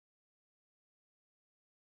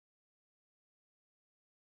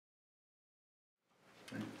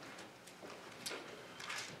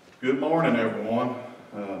Good morning, everyone.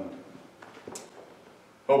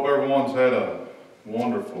 Hope everyone's had a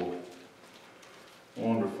wonderful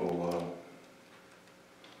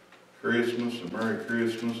Christmas, a Merry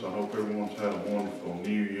Christmas. I hope everyone's had a wonderful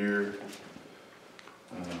New Year.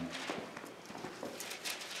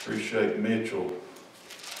 Appreciate Mitchell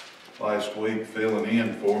last week filling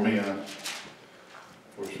in for me.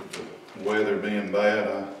 Of course, the weather being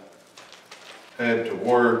bad, I had to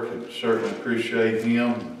work, and certainly appreciate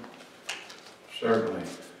him. Certainly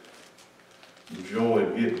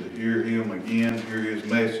enjoyed getting to hear him again, hear his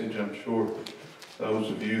message. I'm sure those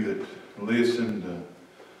of you that listened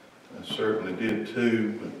certainly did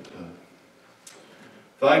too. But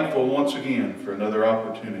thankful once again for another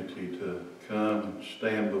opportunity to come and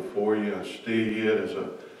stand before you. I still yet, as I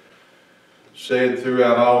said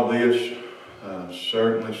throughout all this,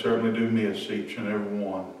 certainly do miss each and every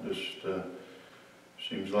one. Just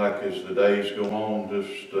seems like as the days go on,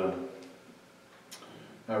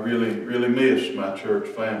 I really miss my church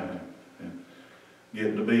family and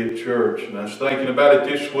getting to be at church. And I was thinking about it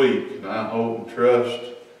this week, and I hope and trust,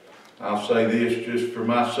 I'll say this just for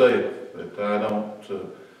myself, that I don't, the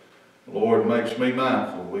Lord makes me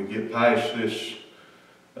mindful. We get past this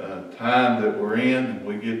time that we're in, and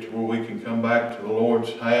we get to where we can come back to the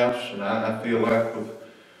Lord's house, and I feel like with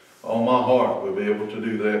all my heart we'll be able to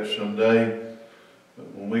do that someday. But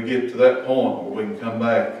when we get to that point where we can come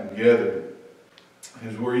back and gather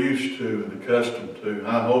as we're used to and accustomed to,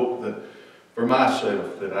 I hope that for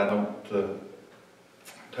myself that I don't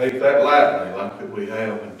take that lightly like that we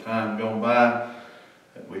have in time gone by,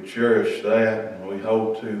 that we cherish that and we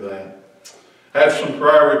hold to that. I have some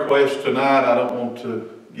prayer requests tonight. I don't want to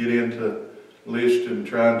get into listing,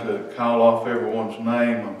 trying to call off everyone's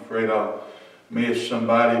name. I'm afraid I'll miss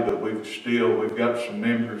somebody, but we've got some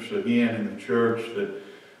members again in the church that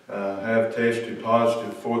have tested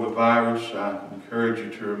positive for the virus. I encourage you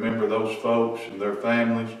to remember those folks and their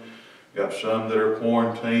families. We've got some that are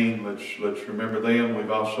quarantined. Let's remember them. We've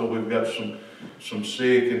got some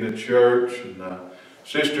sick in the church. And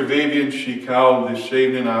Sister Vivian, she called this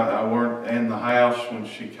evening. I weren't in the house when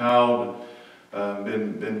she called.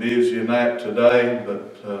 Been busy in that today,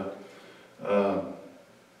 but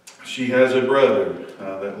she has a brother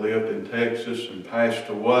that lived in Texas and passed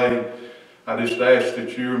away. I just ask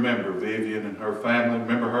that you remember Vivian and her family.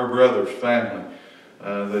 Remember her brother's family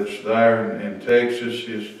that's there in Texas.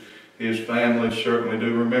 His family, certainly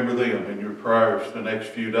do remember them in your prayers the next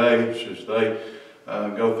few days as they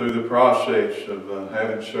go through the process of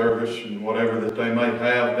having service and whatever that they may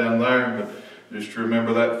have down there. But just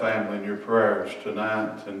remember that family in your prayers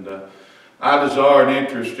tonight. And I desire an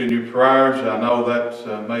interest in your prayers. I know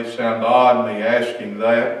that may sound odd, me asking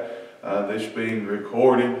that, this being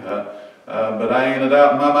recorded. But I ain't it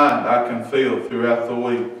out in my mind. I can feel throughout the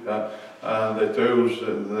week that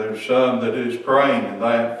there's some that is praying and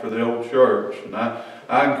that for the old church. And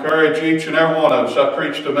I encourage each and every one of us. I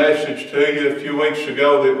preached a message to you a few weeks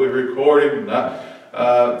ago that we recorded, and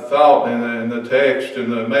I thought in the text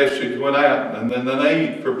and the message went out, and then the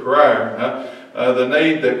need for prayer, the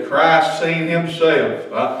need that Christ seen himself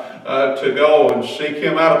to go and seek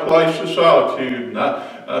him out a place of solitude,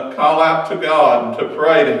 and call out to God and to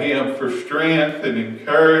pray to him for strength and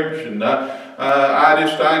encourage. And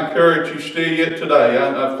I encourage you still yet today.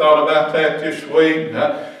 I've thought about that this week.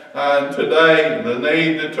 And today, the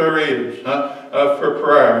need that there is for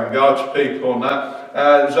prayer in God's people. And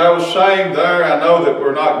as I was saying there, I know that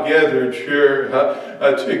we're not gathered here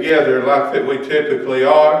together like that we typically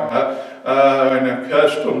are and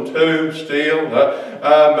accustomed to still.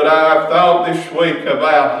 But I've thought this week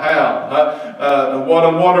about how what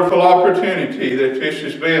a wonderful opportunity that this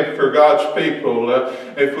has been for God's people.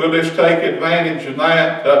 If we'll just take advantage of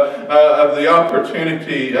that, of the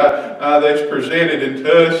opportunity that's presented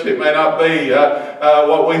into us. It may not be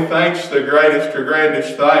what we think's the greatest or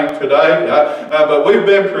grandest thing today, but we've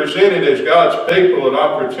been presented as God's people an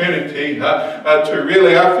opportunity to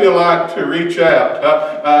really, I feel like, to reach out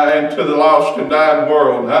into the lost and dying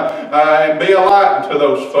world and be a light to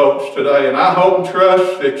those folks today. And I hope and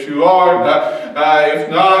trust that you are. If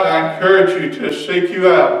not, I encourage you to seek you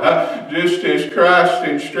out, just as Christ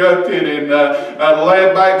instructed and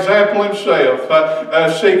led by example himself.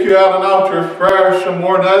 Seek you out an altar of prayer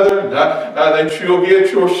somewhere or another, that you you'll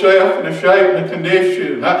get yourself in a shape and a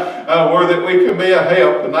condition where that we can be a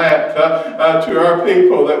help in that to our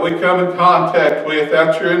people that we come in contact with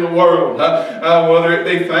out here in the world, whether it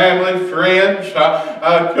be family, friends,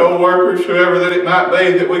 co-workers, whoever that it might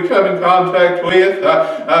be that we come in contact with,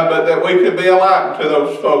 but that we could be a light to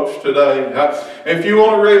those folks today. If you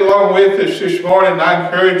want to read along with us this morning, I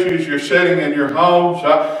encourage you as you're sitting in your homes,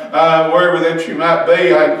 wherever that you might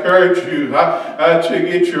be, I encourage you to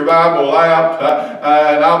get your Bible out,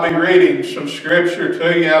 and I'll be reading some scripture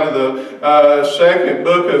to you out of the second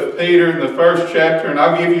book of Peter in the first chapter, and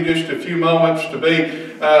I'll give you just a few moments to be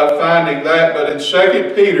finding that. But in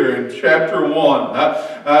 2 Peter in chapter 1,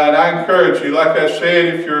 and I encourage you, like I said,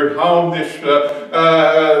 if you're home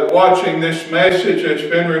watching this message that's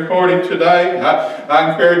been recorded today,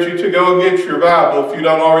 I encourage you to go and get your Bible if you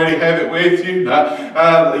don't already have it with you.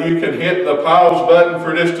 You can hit the pause button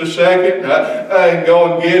for just a second and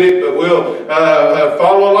go and get it, but we'll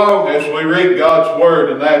follow along as we read God's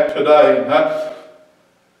Word in that today.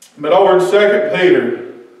 But over in 2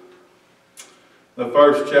 Peter, the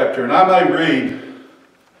first chapter, and I may read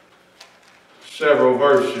several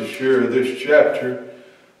verses here of this chapter.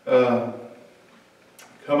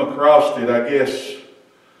 Come across it, I guess,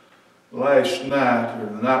 last night or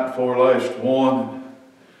the night before last one.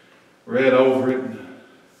 Read over it. And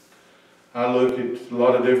I look at a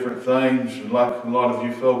lot of different things, like a lot of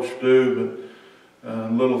you folks do, but a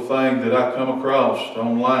little thing that I come across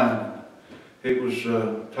online. It was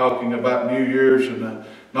talking about New Year's, and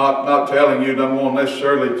not telling you that I'm going to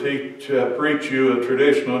necessarily preach you a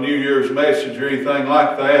traditional New Year's message or anything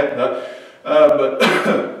like that, but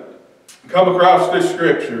come across this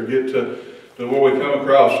scripture, get to where we come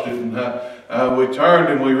across it, and we turned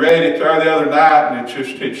and we read it there the other night, and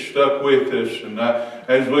it stuck with us, and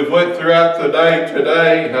as we went throughout the day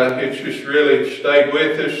today, it's just really stayed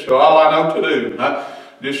with us. So all I know to do,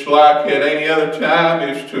 just like at any other time,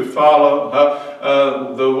 is to follow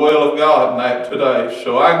the will of God in that today.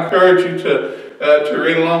 So I encourage you to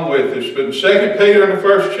read along with us. But in 2 Peter in the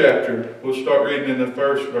first chapter, we'll start reading in the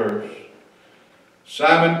first verse.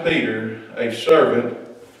 Simon Peter, a servant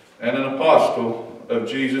and an apostle of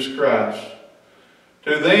Jesus Christ,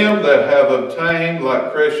 to them that have obtained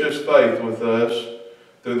like precious faith with us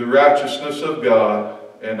through the righteousness of God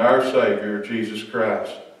and our Savior Jesus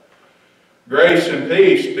Christ. Grace and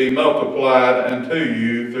peace be multiplied unto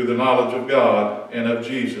you through the knowledge of God and of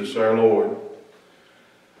Jesus our Lord,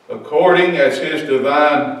 according as his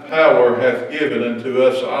divine power hath given unto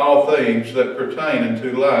us all things that pertain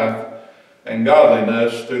unto life and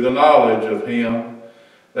godliness, through the knowledge of him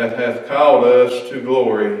that hath called us to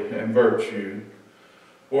glory and virtue,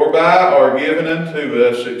 whereby are given unto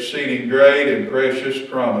us exceeding great and precious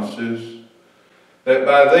promises, that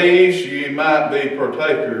by these ye might be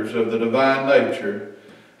partakers of the divine nature,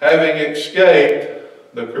 having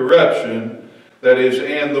escaped the corruption that is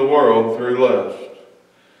in the world through lust.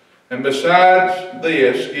 And besides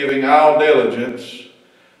this, giving all diligence,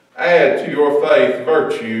 add to your faith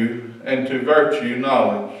virtue, and to virtue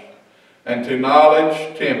knowledge, and to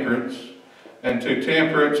knowledge temperance, and to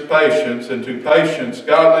temperance patience, and to patience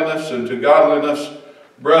godliness, and to godliness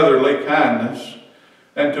brotherly kindness,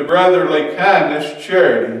 and to brotherly kindness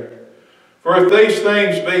charity. For if these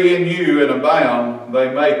things be in you and abound,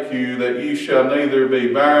 they make you that ye shall neither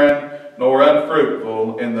be barren nor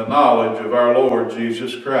unfruitful in the knowledge of our Lord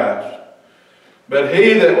Jesus Christ. But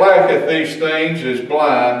he that lacketh these things is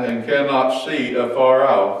blind and cannot see afar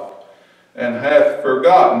off, and hath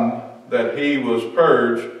forgotten that he was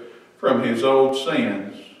purged from his old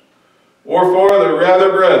sins. Wherefore the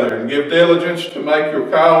rather, brethren, give diligence to make your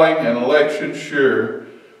calling and election sure.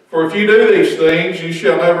 For if you do these things, you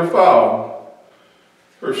shall never fall.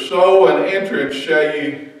 For so an entrance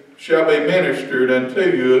shall be ministered unto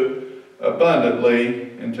you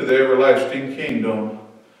abundantly into the everlasting kingdom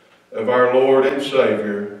of our Lord and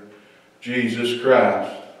Savior, Jesus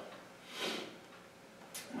Christ.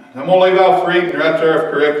 I'm going to leave off reading right there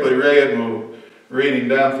if correctly read, and we're reading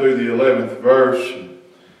down through the 11th verse.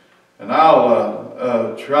 And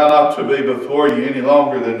I'll try not to be before you any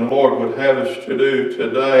longer than the Lord would have us to do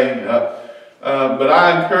today. But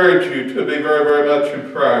I encourage you to be very, very much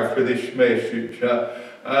in prayer for this message.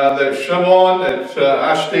 That someone that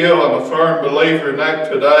I still am a firm believer in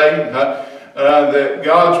that today, that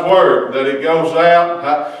God's Word, that it goes out,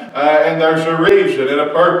 and there's a reason and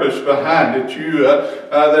a purpose behind it. You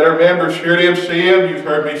that are members here at MCM, you've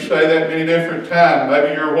heard me say that many different times.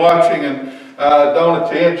 Maybe you're watching and don't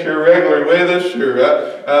attend here regularly with us, or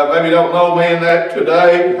maybe don't know me in that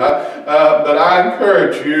today, but I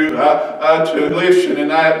encourage you to listen in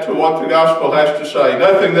that to what the gospel has to say.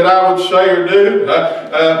 Nothing that I would say or do,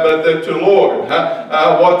 but that the Lord,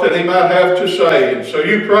 what that He might have to say. And so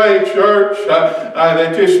you pray, church,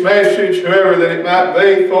 that this message, whoever that it might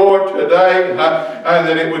be for today,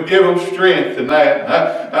 that it would give them strength in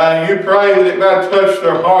that. You pray that it might touch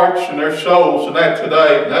their hearts and their souls in that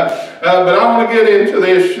today. But I want to get into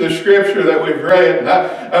this, the scripture that we've read.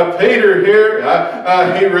 Peter here,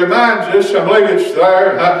 he reminds us, I believe it's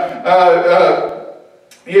there,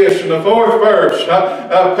 yes, in the 4th verse,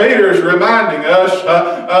 Peter is reminding us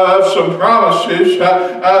of some promises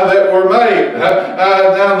that were made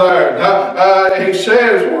down there. He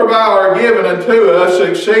says, whereby are given unto us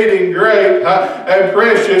exceeding great and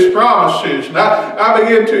precious promises. Now, I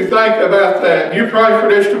begin to think about that. You pray for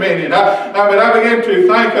just a minute. But I begin to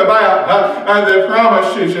think about the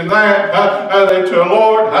promises in that the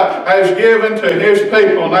Lord has given to His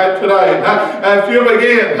people today. If you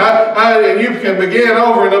begin, you can begin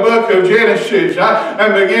over in the book of Genesis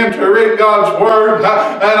and begin to read God's Word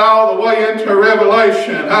and all the way into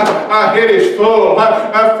Revelation. It is full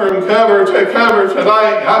from cover to cover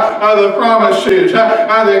today the promises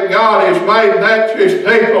that God has made to His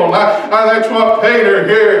people. That's what Peter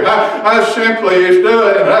here simply is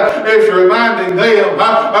doing, is reminding them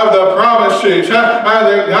of the promises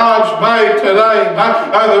that God's made today,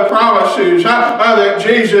 the promises that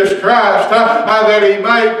Jesus Christ that He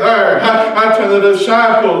made there to the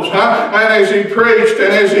disciples, and as He preached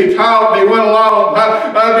and as He taught and He went along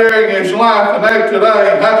during His life and that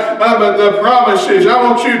today. But the promises, I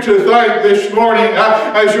want you to think this morning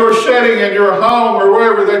as you're sitting in your home or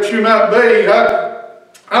wherever that you might be,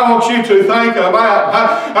 I want you to think about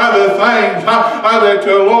the things that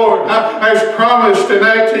the Lord has promised and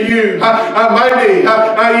that to you. Maybe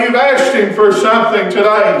you've asked Him for something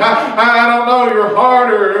today. I don't know your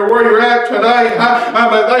heart or where you're at today,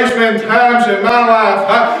 but there's been times in my life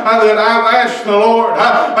that I've asked the Lord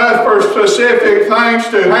for specific things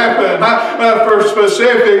to happen, for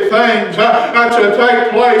specific things to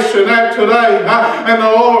take place in that today. And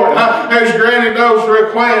the Lord has granted those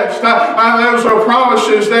requests. Those are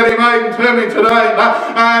promises that He made to me today.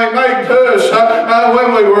 He made to us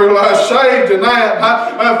when we were saved in that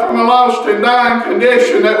from a lost and dying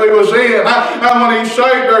condition that we was in. When He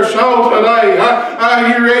saved our soul today,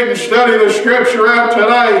 you read and study the scripture out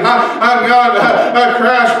today.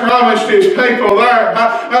 Christ promised His people there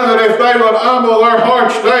that if they would humble their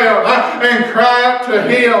hearts down and cry out to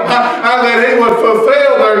Him, that He would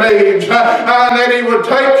fulfill their needs, and that He would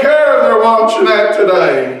take care of their wants in that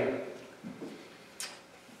today.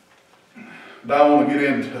 But I want to get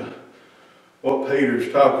into what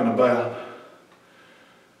Peter's talking about.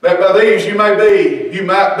 That by these you might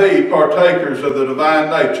be partakers of the divine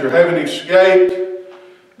nature, having escaped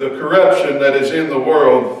the corruption that is in the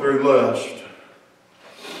world through lust.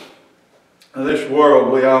 Now, this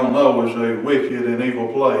world, we all know, is a wicked and evil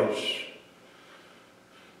place.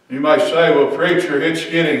 You may say, well, preacher, it's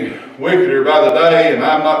getting wickeder by the day, and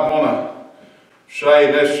I'm not going to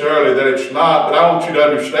say necessarily that it's not, but I want you to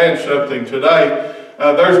understand something today.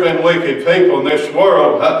 There's been wicked people in this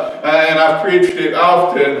world, and I've preached it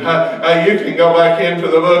often. You can go back into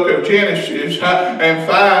the book of Genesis and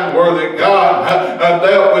find where that God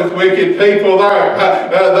dealt with wicked people there.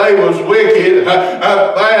 They was wicked,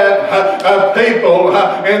 bad people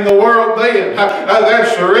in the world then.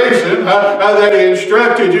 That's the reason that He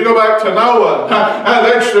instructed. You go back to Noah.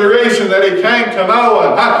 That's the reason that He came to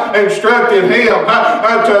Noah, instructed him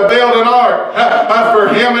to build an ark for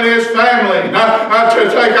him and his family, to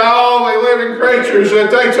take all the living creatures that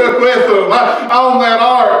they took with them on that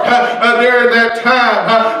ark. During that time,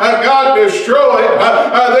 God destroyed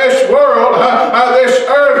this world, this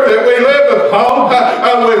earth that we live upon,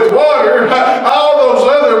 with water. All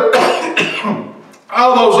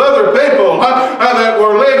those other people that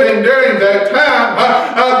were living during that time,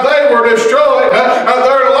 they were destroyed.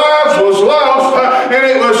 Their lives was lost, and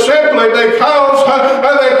it was simply because that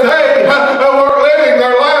they were living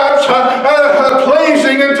their lives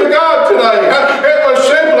pleasing unto God today. It was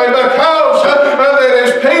simply because that,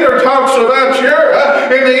 as Peter talks about here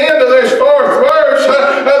in the end of this 4th verse,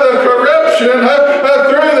 the corruption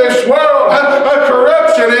through this world,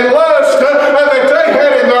 corruption and lust that they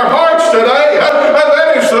had in their hearts today,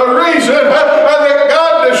 that is the reason that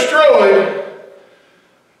God destroyed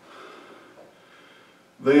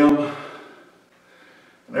them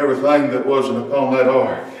and everything that wasn't upon that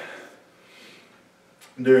ark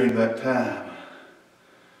during that time.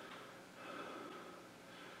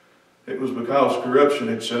 it was because corruption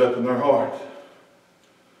had set up in their heart.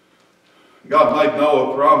 God made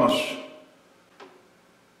Noah a promise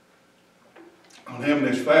when him and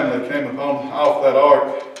his family came off that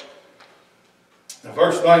ark. The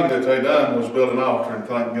first thing that they done was build an altar and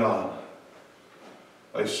thank God.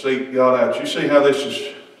 They seek God out. You see how this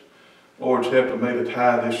is, Lord's helping me to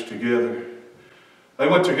tie this together. They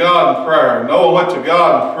went to God in prayer. Noah went to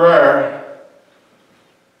God in prayer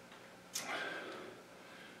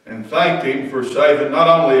and thanked Him for saving not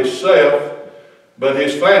only himself, but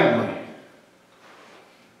his family.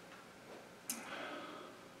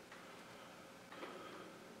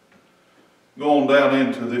 Going down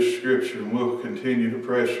into this scripture, and we'll continue to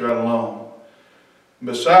press right along.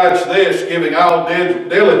 Besides this, giving all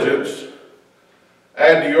diligence,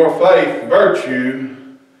 add to your faith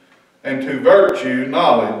virtue, and to virtue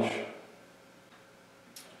knowledge,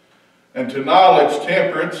 and to knowledge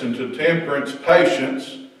temperance, and to temperance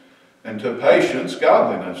patience, and to patience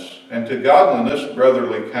godliness, and to godliness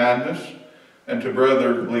brotherly kindness, and to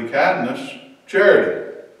brotherly kindness charity.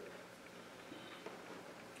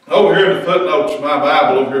 Over here in the footnotes of my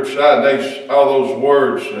Bible, over here beside all those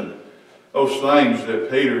words and those things that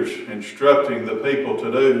Peter's instructing the people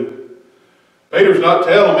to do. Peter's not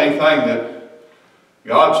telling them anything that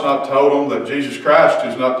God's not told them, that Jesus Christ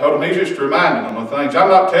has not told them. He's just reminding them of things. I'm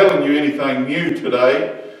not telling you anything new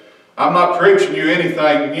today. I'm not preaching you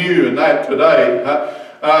anything new in that today.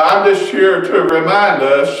 I'm just here to remind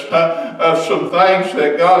us of some things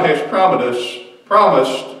that God has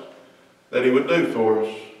promised that He would do for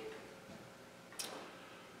us.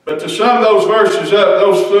 But to sum those verses up,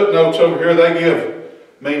 those footnotes over here, they give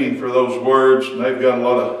meaning for those words, and they've got a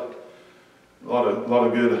lot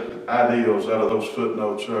of good ideals out of those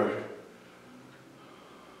footnotes there.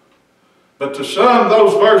 But to sum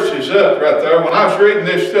those verses up right there, when I was reading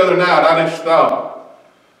this the other night, I just thought,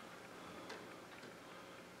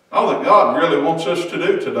 all that God really wants us to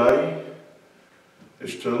do today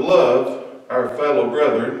is to love our fellow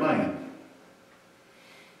brother and man.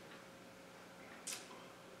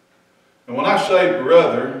 And when I say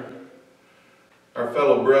brother, our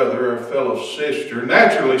fellow sister,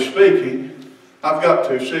 naturally speaking, I've got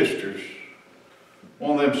two sisters.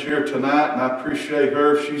 One of them's here tonight, and I appreciate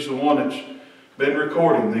her. She's the one that's been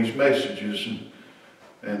recording these messages.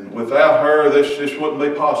 And without her, this wouldn't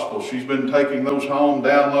be possible. She's been taking those home,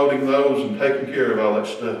 downloading those, and taking care of all that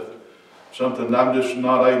stuff. Something I'm just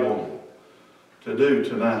not able to do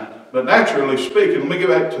tonight. But naturally speaking, let me get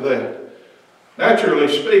back to that. Naturally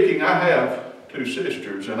speaking, I have two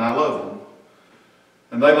sisters, and I love them.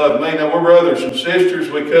 And they love me. Now, we're brothers and sisters.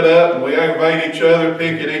 We cut up, and we aggravate each other,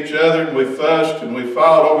 pick at each other, and we fussed, and we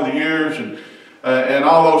fought over the years, and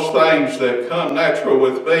all those things that come natural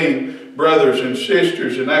with being brothers and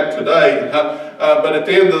sisters and that today. But at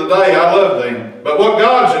the end of the day, I love them. But what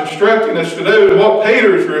God's instructing us to do, and what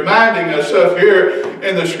Peter's reminding us of here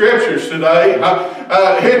in the Scriptures today,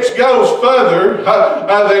 it goes further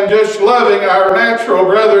than just loving our natural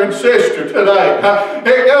brother and sister today.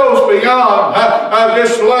 It goes beyond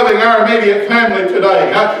just loving our immediate family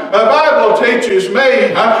today. The Bible teaches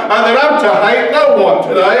me that I'm to hate no one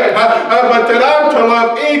today, but that I'm to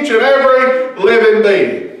love each and every living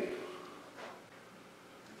being.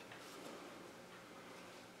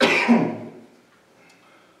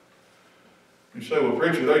 You say, well,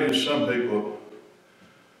 preacher, there's just some people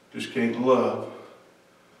just can't love.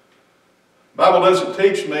 The Bible doesn't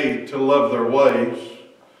teach me to love their ways.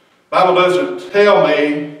 The Bible doesn't tell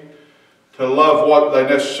me to love what they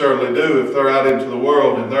necessarily do if they're out into the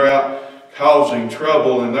world and they're out causing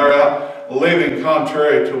trouble and they're out living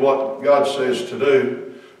contrary to what God says to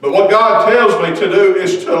do. But what God tells me to do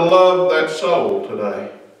is to love that soul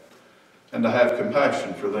today and to have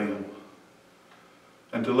compassion for them.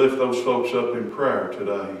 And to lift those folks up in prayer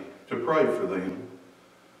today, to pray for them.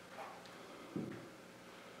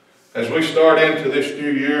 As we start into this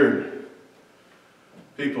new year,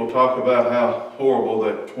 people talk about how horrible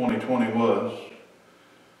that 2020 was.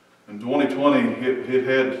 And 2020, it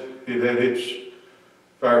had its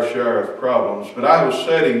fair share of problems. But I was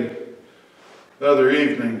sitting the other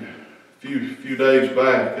evening, a few days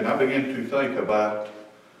back, and I began to think about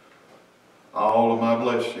all of my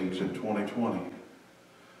blessings in 2020.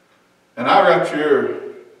 And I right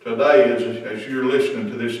here today, as you're listening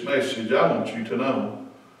to this message, I want you to know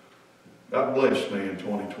God blessed me in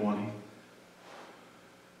 2020.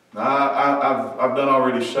 Now, I've done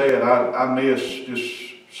already said I miss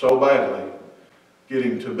just so badly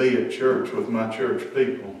getting to be at church with my church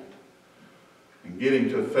people and getting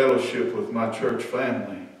to fellowship with my church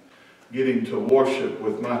family, getting to worship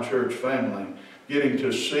with my church family, getting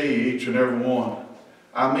to see each and every one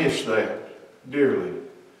I miss that dearly.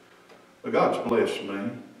 But God's blessed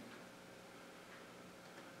me.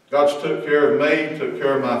 God's took care of me, took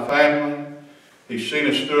care of my family. He's seen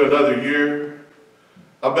us through another year.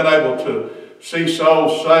 I've been able to see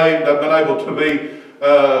souls saved. I've been able to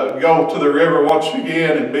go to the river once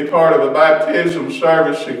again and be part of a baptism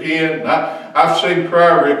service again. I've seen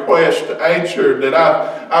prayer requests answered, that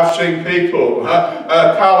I've seen people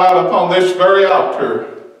call out upon this very altar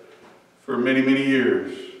for many, many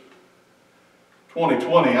years.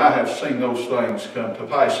 2020, I have seen those things come to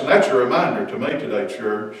pass. And that's a reminder to me today,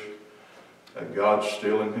 church, that God's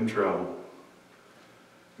still in control.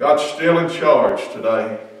 God's still in charge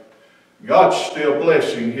today. God's still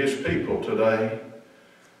blessing His people today,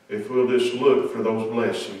 if we'll just look for those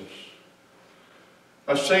blessings.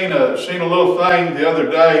 I seen a little thing the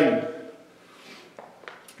other day,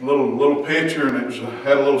 a little picture, and it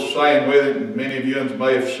had a little saying with it, and many of you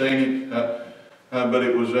may have seen it, but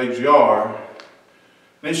it was a jar.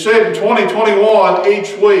 And it said in 2021,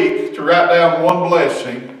 each week, to write down one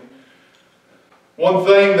blessing, one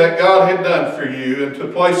thing that God had done for you, and to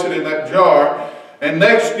place it in that jar. And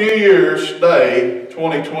next New Year's Day,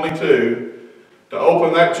 2022, to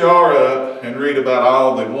open that jar up and read about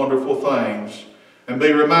all the wonderful things, and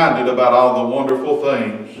be reminded about all the wonderful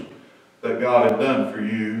things that God had done for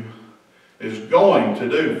you, is going to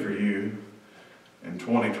do for you in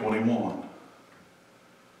 2021.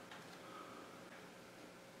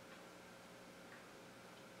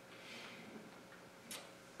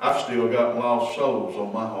 I've still got lost souls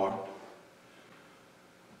on my heart.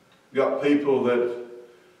 Got people that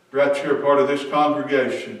right here are part of this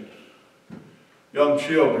congregation, young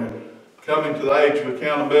children coming to the age of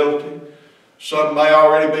accountability. Some may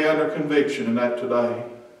already be under conviction in that today.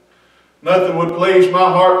 Nothing would please my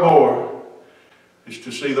heart more is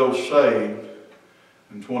to see those saved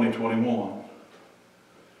in 2021.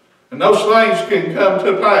 And those things can come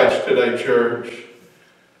to pass today, church,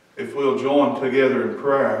 if we'll join together in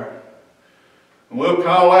prayer. And we'll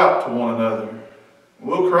call out to one another.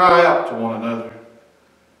 We'll cry out to one another.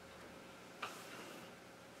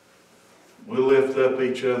 We'll lift up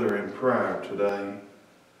each other in prayer today.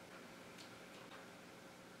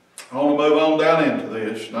 I want to move on down into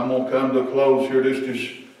this, and I'm going to come to a close here just as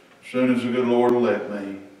soon as the good Lord will let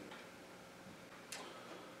me.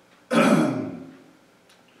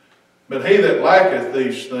 But he that lacketh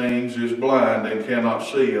these things is blind and cannot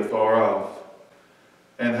see afar off,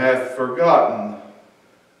 and hath forgotten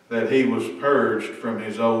that he was purged from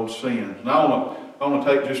his old sins. Now I want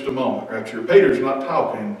to take just a moment right here. Peter's not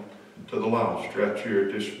talking to the lost right here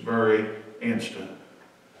at this very instant.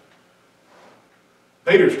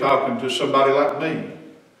 Peter's talking to somebody like me.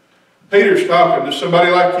 Peter's talking to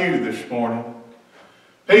somebody like you this morning.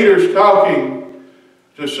 Peter's talking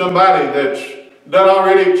to somebody that's done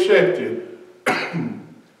already accepted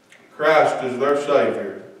Christ as their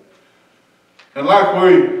Savior. And like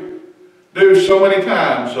we do so many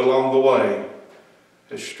times along the way,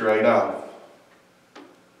 has strayed off.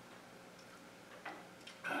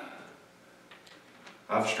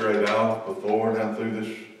 I've strayed off before down through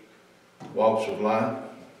this walks of life.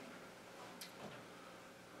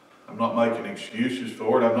 I'm not making excuses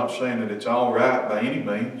for it. I'm not saying that it's all right by any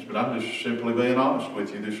means, but I'm just simply being honest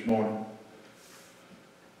with you this morning.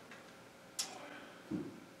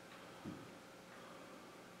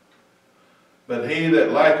 But he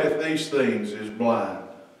that lacketh these things is blind.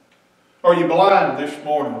 Are you blind this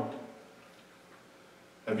morning?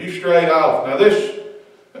 Have you strayed off? Now this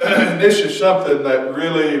is something that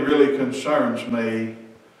really, really concerns me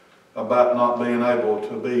about not being able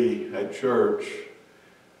to be at church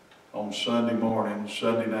on Sunday morning,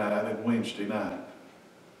 Sunday night, and Wednesday night.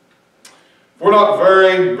 If we're not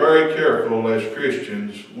very, very careful as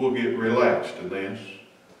Christians, we'll get relaxed in this.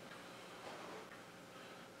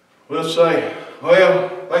 We'll say, well,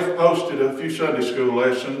 they've posted a few Sunday school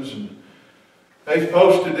lessons, and they've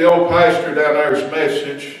posted the old pastor down there's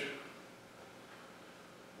message.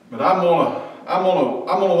 But I'm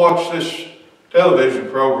gonna watch this television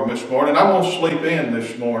program this morning. I'm gonna sleep in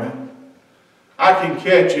this morning. I can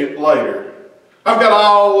catch it later. I've got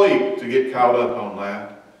all week to get caught up on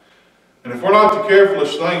that. And if we're not the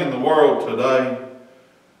carefulest thing in the world today,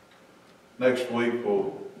 next week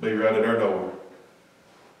will be right at our door.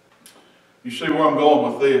 You see where I'm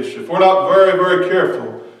going with this? If we're not very, very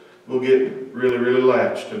careful, we'll get really, really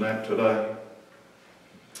latched in that today.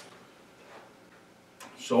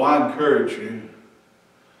 So I encourage you.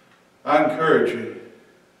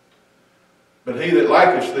 But he that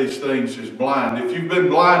lacketh these things is blind. If you've been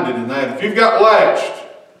blinded in that, if you've got latched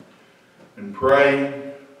in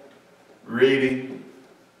praying, reading,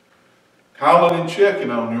 calling and checking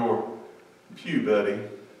on your pew, buddy. If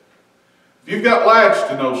you've got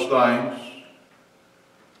latched in those things,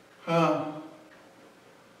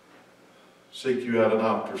 seek you out an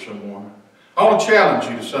altar somewhere. I want to challenge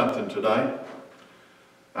you to something today.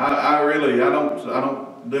 I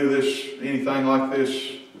don't do anything like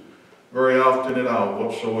this very often at all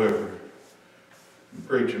whatsoever in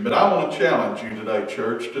preaching. But I want to challenge you today,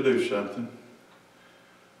 church, to do something.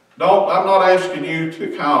 I'm not asking you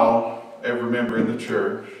to call every member in the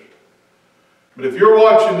church. But if you're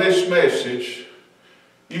watching this message,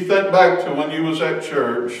 you think back to when you was at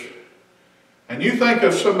church, and you think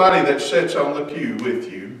of somebody that sits on the pew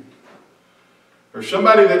with you, or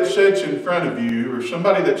somebody that sits in front of you, or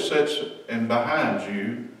somebody that sits in behind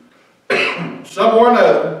you, somewhere or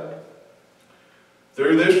another,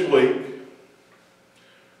 through this week.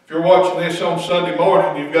 If you're watching this on Sunday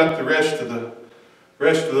morning, you've got the rest of the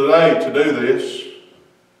day to do this.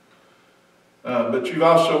 But you've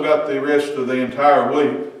also got the rest of the entire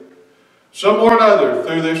week. Somewhere or another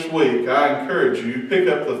through this week, I encourage you, pick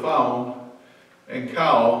up the phone and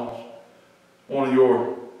call one of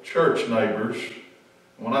your church neighbors.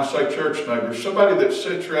 When I say church neighbors, somebody that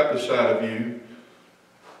sits right beside of you,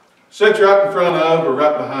 sits right in front of or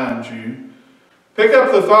right behind you. Pick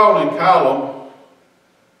up the phone and call them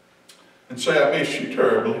and say, I miss you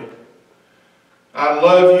terribly. I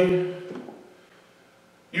love you.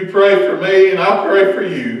 You pray for me and I pray for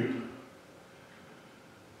you.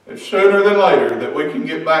 It's sooner than later that we can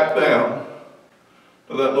get back down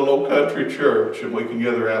to that little old country church and we can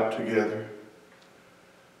gather out together.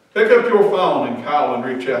 Pick up your phone and call and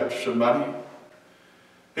reach out to somebody.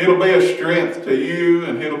 It'll be a strength to you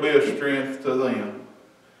and it'll be a strength to them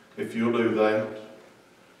if you'll do that.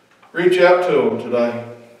 Reach out to them today.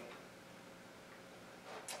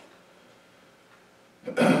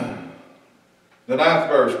 The 9th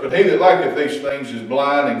verse, but he that liketh these things is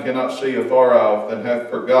blind and cannot see afar off, and hath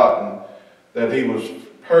forgotten that he was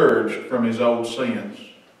purged from his old sins.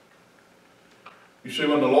 You see,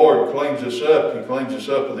 when the Lord cleans us up, He cleans us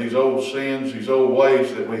up of these old sins, these old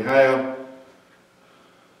ways that we have.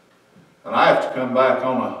 And I have to come back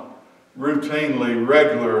on a routinely,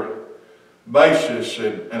 regular basis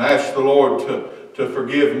and ask the Lord to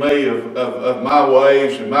forgive me of my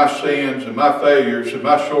ways and my sins and my failures and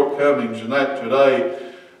my shortcomings and that today.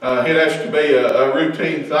 It has to be a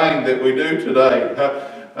routine thing that we do today.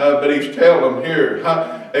 But He's telling them here,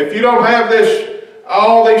 if you don't have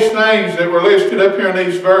all these things that were listed up here in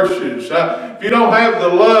these verses, if you don't have the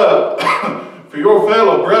love for your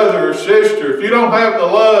fellow brother or sister, if you don't have the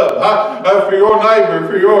love for your neighbor,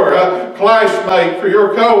 for your classmate, for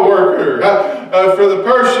your co-worker, for the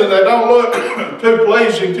person that don't look too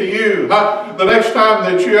pleasing to you, the next time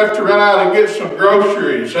that you have to run out and get some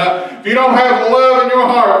groceries, if you don't have the love in your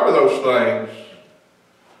heart for those things,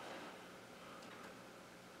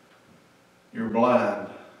 you're blind.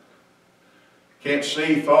 Can't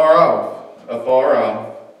see afar off,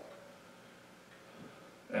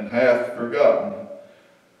 and hath forgotten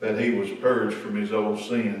that he was purged from his old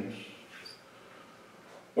sins.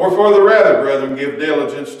 Wherefore the rather, brethren, give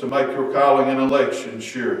diligence to make your calling and election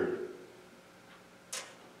sure.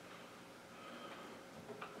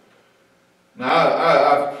 Now,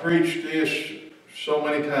 I've preached this so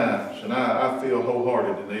many times, and I feel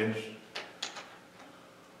wholehearted in this.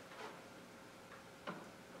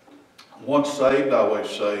 Once saved, always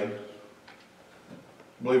saved.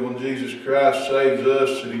 I believe when Jesus Christ saves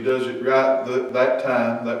us, that He does it right that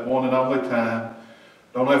time, that one and only time.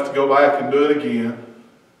 Don't have to go back and do it again.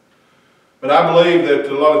 But I believe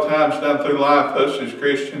that a lot of times down through life, us as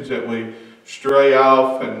Christians, that we stray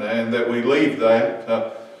off and that we leave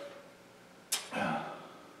that.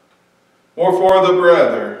 Wherefore the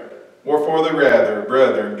rather,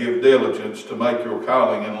 brethren, give diligence to make your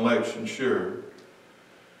calling and election sure.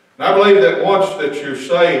 And I believe that once that you're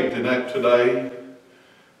saved in that today,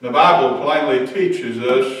 the Bible plainly teaches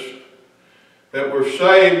us that we're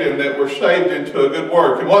saved and that we're saved into a good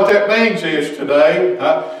work. And what that means is today,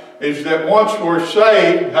 is that once we're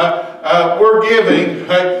saved, we're giving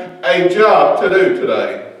a job to do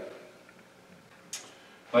today.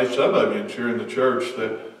 There's some of you here in the church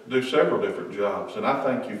that do several different jobs, and I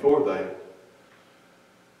thank you for that.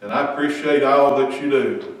 And I appreciate all that you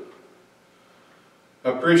do.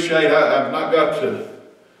 I've not got to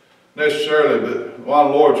necessarily, but while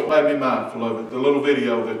the Lord's made me mindful of it, the little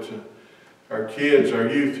video that our kids, our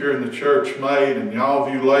youth here in the church made, and all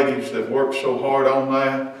of you ladies that worked so hard on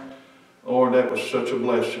that, Lord, that was such a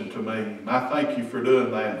blessing to me. And I thank you for doing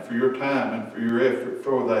that, for your time and for your effort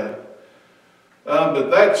for that. But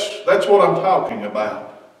that's what I'm talking about.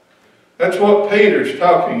 That's what Peter's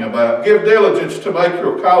talking about. Give diligence to make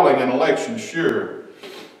your calling and election sure.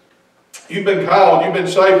 You've been called, you've been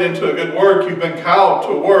saved into a good work, you've been called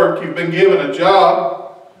to work, you've been given a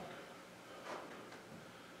job.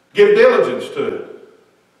 Give diligence to it.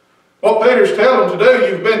 What Peter's telling them to do,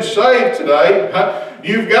 you've been saved today.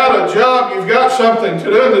 You've got a job, you've got something to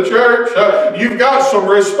do in the church. You've got some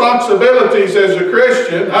responsibilities as a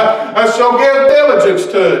Christian. So give diligence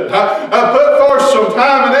to it. Put forth some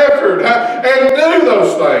time and effort and do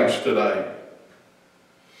those things today.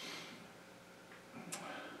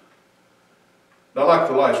 I like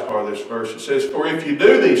the last part of this verse. It says, for if you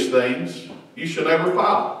do these things, you shall never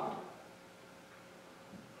fall.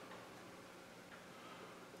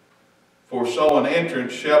 For so an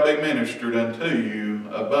entrance shall be ministered unto you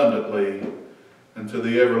abundantly into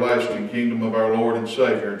the everlasting kingdom of our Lord and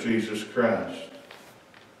Savior, Jesus Christ.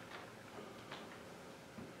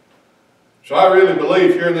 So I really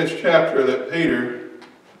believe here in this chapter that Peter,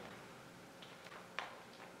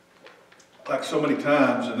 like so many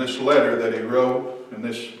times in this letter that he wrote, in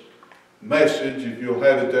this message, if you'll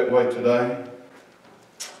have it that way today,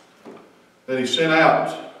 that he sent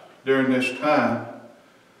out during this time,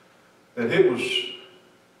 that he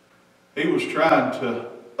was trying to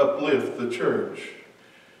uplift the church.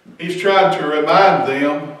 He's trying to remind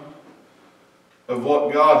them of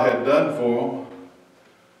what God had done for them,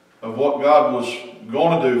 of what God was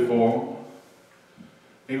going to do for them.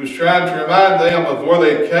 He was trying to remind them of where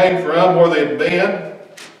they came from, where they'd been,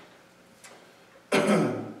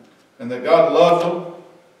 and that God loved them,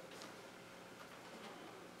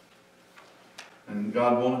 and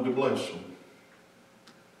God wanted to bless them.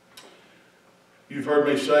 You've heard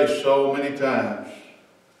me say so many times,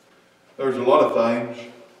 there's a lot of things,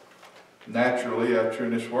 naturally, out here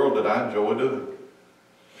in this world that I enjoy doing.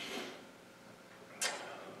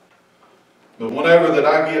 But whenever that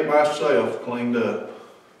I get myself cleaned up,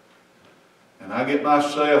 and I get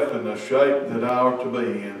myself in the shape that I ought to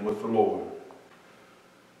be in with the Lord,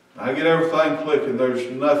 I get everything clicking,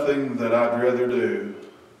 there's nothing that I'd rather do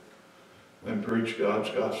than preach God's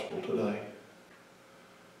gospel today.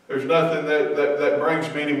 There's nothing that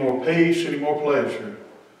brings me any more peace, any more pleasure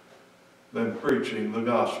than preaching the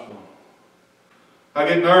gospel. I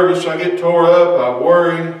get nervous, I get tore up, I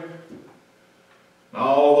worry, and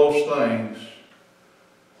all those things.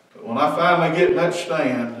 But when I finally get in that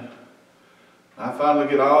stand, I finally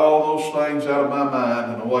get all those things out of my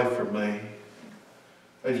mind and away from me,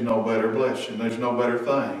 there's no better blessing, there's no better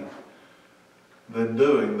thing than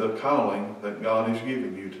doing the calling that God has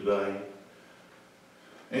given you today.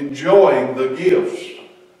 Enjoying the gifts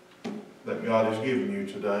that God has given you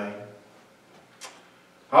today.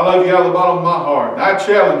 I love you out of the bottom of my heart. And I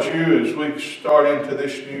challenge you as we start into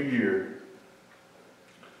this new year.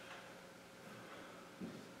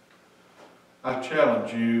 I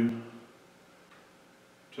challenge you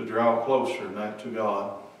to draw closer now to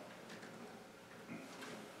God.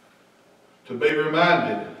 To be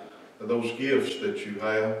reminded of those gifts that you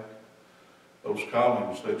have, those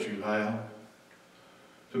callings that you have.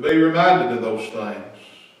 To be reminded of those things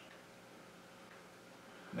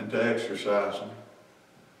and to exercise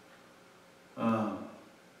them.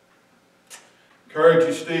 Encourage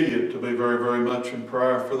you still to be very, very much in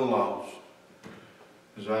prayer for the lost.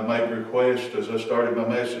 As I make request, as I started my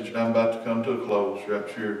message, and I'm about to come to a close right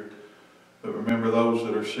here. But remember those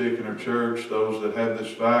that are sick in our church, those that have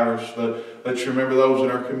this virus. Let's remember those in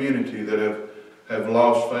our community that have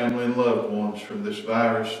lost family and loved ones from this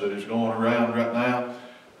virus that is going around right now.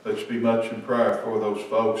 Let's be much in prayer for those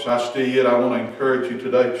folks. I want to encourage you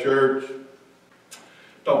today, church.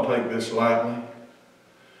 Don't take this lightly.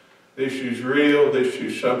 This is real. This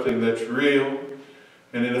is something that's real.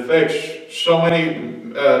 And it affects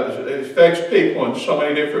it affects people in so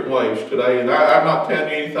many different ways today. And I'm not telling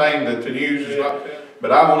you anything that the news is like,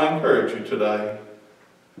 but I want to encourage you today.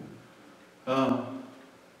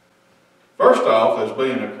 First off, as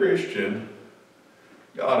being a Christian,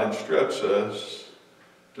 God instructs us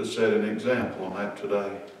to set an example on that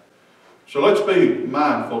today. So let's be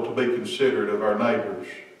mindful to be considerate of our neighbors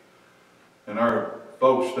and our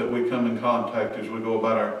folks that we come in contact as we go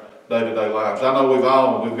about our day-to-day lives. I know we've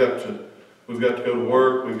got to go to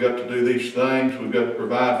work, we've got to do these things, we've got to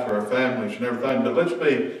provide for our families and everything, but let's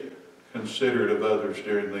be considerate of others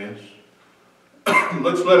during this.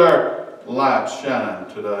 Let's let our light shine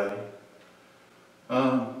today.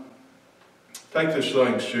 Take this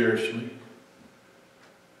thing seriously.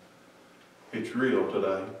 It's real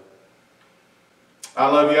today. I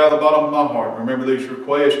love you out of the bottom of my heart. Remember these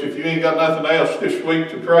requests. If you ain't got nothing else this week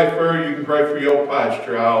to pray for, you can pray for your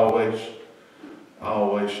pastor. I always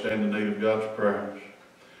stand in need of God's prayers.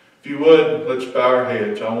 If you would, let's bow our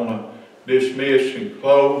heads. I want to dismiss and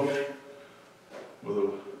close with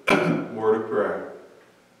a word of prayer.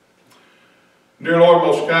 Dear Lord,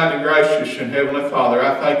 most kind and gracious and Heavenly Father,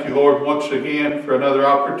 I thank you, Lord, once again for another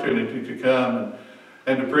opportunity to come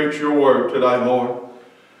and to preach your word today, Lord.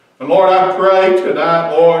 And Lord, I pray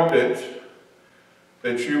tonight, Lord,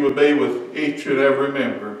 that you would be with each and every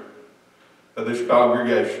member of this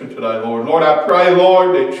congregation today, Lord. Lord, I pray,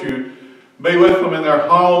 Lord, that you be with them in their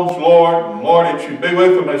homes, Lord. And Lord, that you be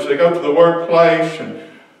with them as they go to the workplace and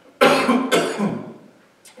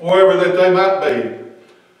wherever that they might be.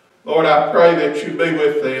 Lord, I pray that you be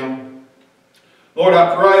with them. Lord,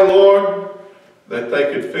 I pray, Lord, that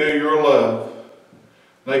they could feel your love.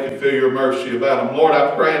 They could feel your mercy about them. Lord,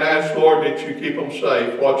 I pray and ask, Lord, that you keep them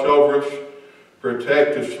safe. Watch over us.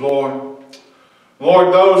 Protect us, Lord.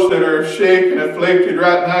 Lord, those that are sick and afflicted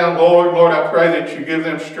right now, Lord, I pray that you give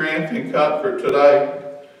them strength and comfort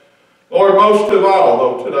today. Lord, most of all,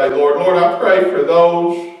 though, today, Lord, I pray for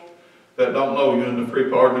those that don't know you in the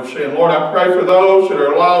free pardon of sin. Lord, I pray for those that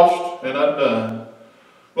are lost and undone.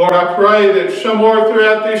 Lord, I pray that somewhere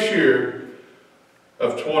throughout this year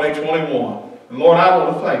of 2021, and Lord, I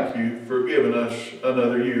want to thank you for giving us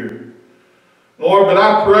another year. Lord, but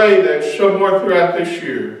I pray that somewhere throughout this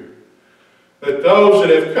year, that those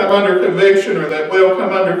that have come under conviction or that will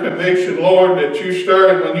come under conviction, Lord, that you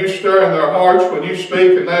stir, and when you stir in their hearts, when you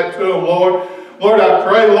speak in that to them, Lord, I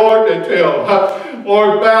pray, Lord, that they'll,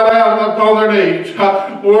 Lord, bow down upon their knees,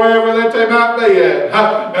 wherever that they might be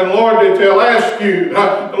at, and Lord, that they'll ask you,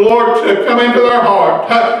 Lord, to come into their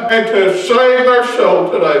heart and to save their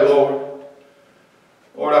soul today, Lord.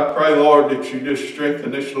 Lord, I pray, Lord, that you just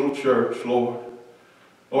strengthen this little church, Lord.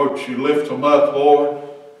 Lord, that you lift them up, Lord.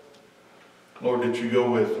 Lord, that you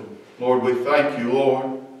go with them. Lord, we thank you,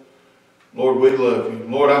 Lord. Lord, we love you.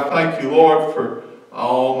 Lord, I thank you, Lord, for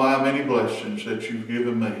all my many blessings that you've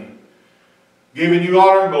given me. Giving you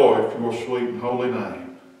honor and glory for your sweet and holy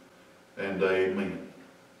name. And amen.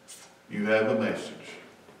 You have a message.